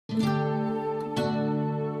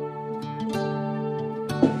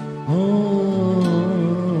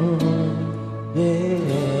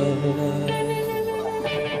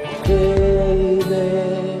Baby,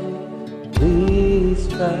 please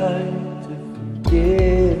try to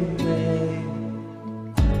forgive me.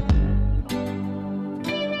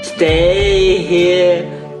 Stay here,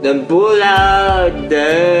 don't pull out the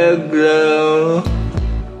glue.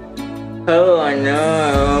 Oh no.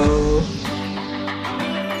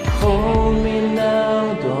 Hold me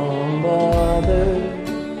now, don't bother.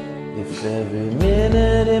 If every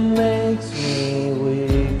minute it makes me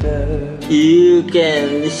weaker. You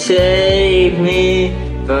can save me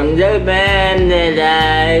from the man that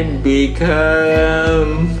I've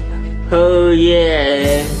become. Oh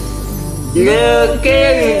yeah.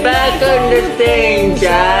 Looking back on the things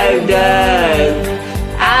I've done,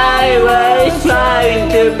 I was trying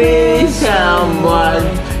to be someone.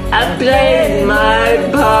 I played my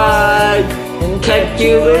part and kept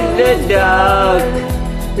you in the dark.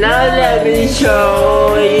 Now let me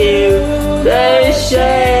show you the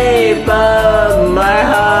shape of my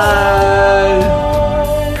heart.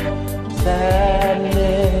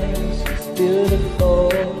 Sadness is beautiful.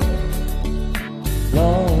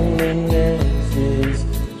 Loneliness is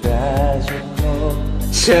tragical.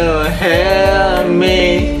 So help me,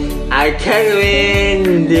 I can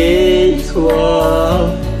win this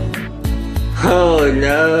war. Oh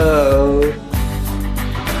no.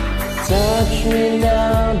 Touch me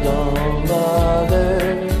now, don't bother.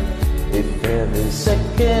 If every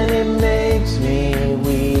second it makes me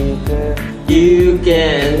weaker. You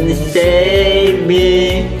can save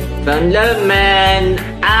me from the man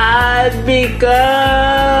I've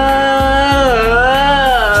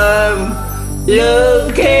become.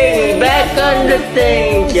 Looking back on the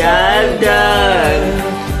things I've done,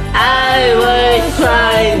 I was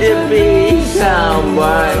trying to be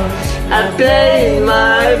someone. I played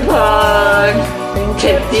my part and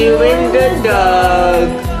kept you in the dark.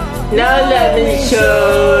 Now let me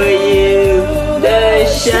show you the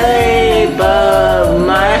shape of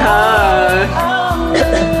my heart.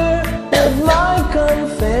 With my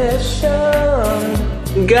confession,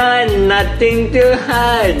 Got nothing to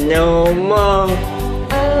hide no more.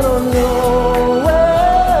 I don't know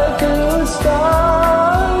where to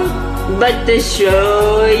start, But to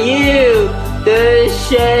show you the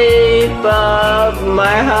shape of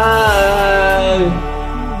my heart.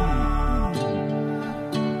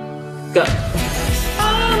 Go.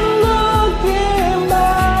 I'm looking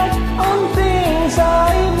back on things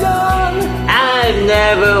I've done. I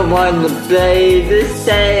never wanna play the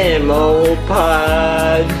same old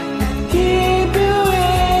part. Keep you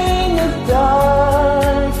in the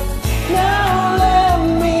dark. Now let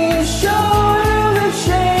me show you the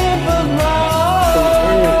shape of my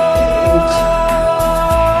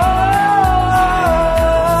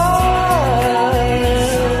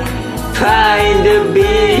heart. Trying to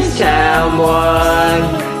be someone,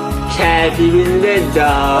 kept you in the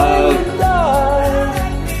dark.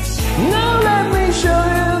 Now let me show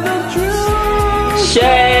you the truth.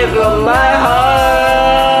 Shape of my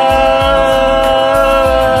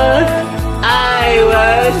heart. I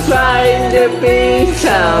was trying to be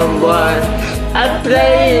someone. I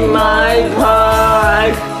played my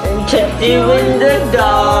part and kept you in the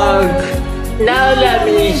dark. Now let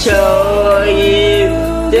me show you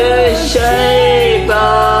the shape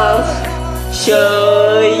of,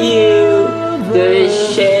 show you the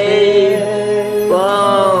shape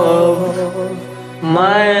of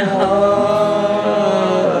my